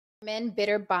Men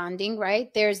bitter bonding,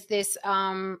 right? There's this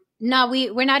no,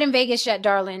 we're not in Vegas yet,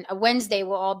 darling. A Wednesday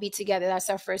we'll all be together. That's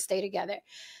our first day together.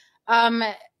 Um,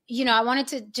 I wanted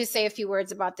to just say a few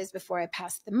words about this before I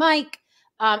pass the mic.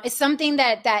 It's something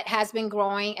that has been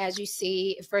growing, as you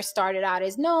see. It first started out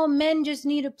as, no, men just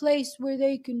need a place where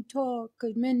they can talk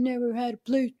because men never had a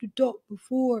place to talk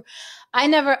before. I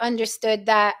never understood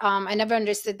that. I never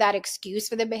understood that excuse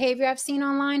for the behavior I've seen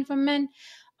online from men.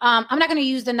 I'm not going to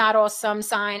use the not all some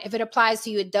sign. If it applies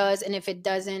to you, it does. And if it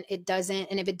doesn't, it doesn't.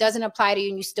 And if it doesn't apply to you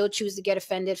and you still choose to get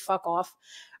offended, fuck off.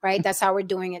 Right? That's how we're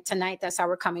doing it tonight. That's how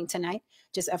we're coming tonight.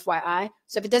 Just FYI.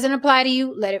 So if it doesn't apply to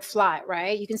you, let it fly.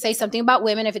 Right? You can say something about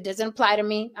women. If it doesn't apply to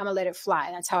me, I'm going to let it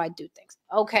fly. That's how I do things.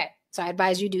 Okay. So I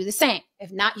advise you do the same.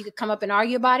 If not, you could come up and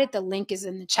argue about it. The link is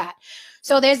in the chat.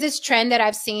 So there's this trend that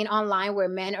I've seen online where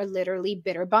men are literally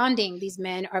bitter bonding. These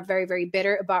men are very, very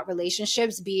bitter about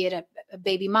relationships, be it a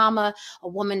baby mama, a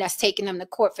woman that's taking them to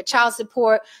court for child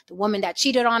support, the woman that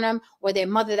cheated on them, or their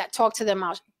mother that talked to them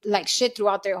out like shit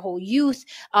throughout their whole youth,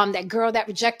 that girl that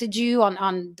rejected you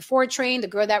on the 4 train, the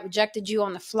girl that rejected you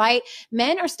on the flight.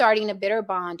 Men are starting a bitter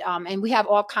bond, and we have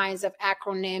all kinds of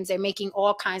acronyms. They're making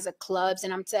all kinds of clubs,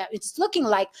 and it's looking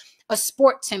like a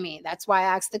sport to me. That's why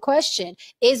I asked the question,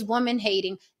 is woman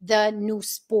hating the new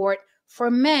sport for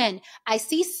men? I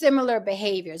see similar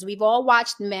behaviors. We've all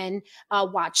watched men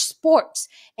watch sports.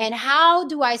 And how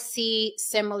do I see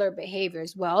similar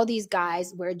behaviors? Well, these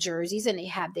guys wear jerseys and they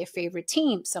have their favorite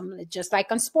team. Some, just like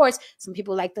on sports, some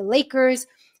people like the Lakers,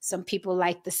 some people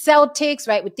like the Celtics,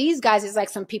 right? With these guys, it's like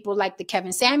some people like the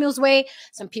Kevin Samuels way,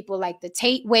 some people like the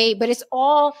Tate way, but it's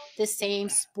all the same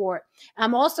sport.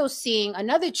 I'm also seeing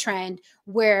another trend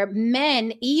where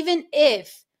men, even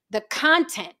if the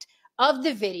content of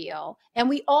the video, and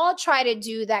we all try to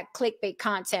do that clickbait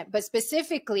content, but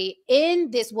specifically in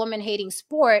this woman hating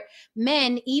sport,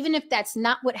 men, even if that's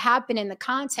not what happened in the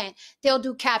content, they'll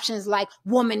do captions like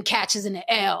woman catches an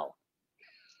L,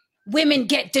 women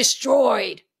get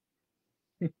destroyed,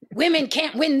 women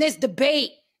can't win this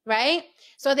debate, right?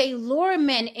 So they lure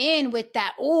men in with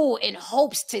that, in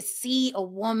hopes to see a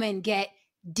woman get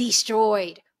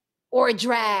destroyed or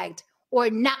dragged or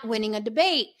not winning a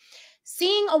debate.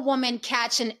 Seeing a woman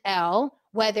catch an L,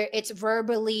 whether it's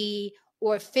verbally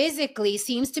or physically,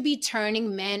 seems to be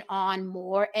turning men on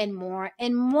more and more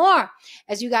and more.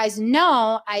 As you guys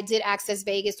know, I did Access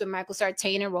Vegas with Michael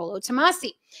Sartain and Rollo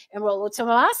Tomassi. And Rollo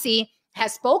Tomassi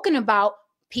has spoken about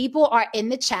people are in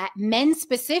the chat, men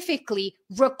specifically,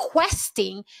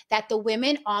 requesting that the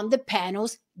women on the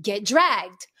panels get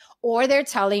dragged. Or they're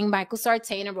telling Michael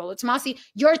Sartain and Rollo Tomassi,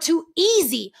 you're too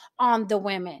easy on the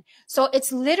women. So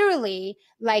it's literally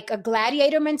like a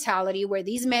gladiator mentality where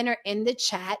these men are in the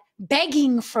chat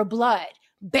begging for blood,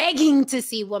 begging to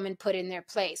see women put in their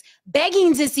place,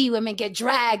 begging to see women get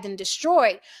dragged and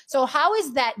destroyed. So how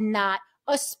is that not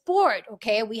a sport?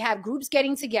 Okay, we have groups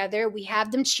getting together, we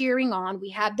have them cheering on, we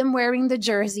have them wearing the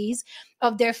jerseys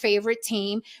of their favorite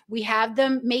team, we have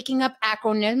them making up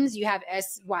acronyms. You have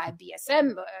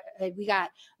SYBSM, we got,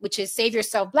 which is Save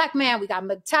Yourself Black Man, we got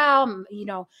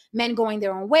MGTOW, men going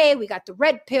their own way, we got the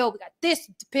red pill, we got this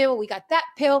pill, we got that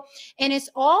pill, and it's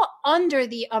all under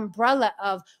the umbrella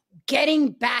of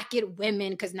getting back at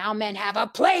women, because now men have a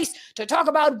place to talk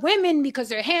about women because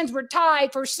their hands were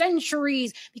tied for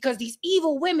centuries because these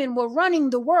evil women were running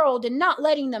the world and not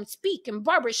letting them speak in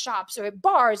barbershops or at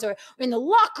bars or in the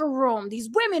locker room. These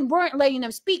women weren't letting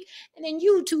them speak. And then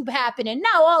YouTube happened, and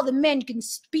now all the men can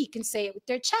speak and say it with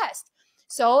their chest.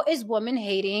 So is woman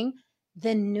hating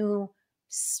the new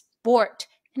sport?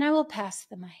 And I will pass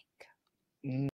the mic.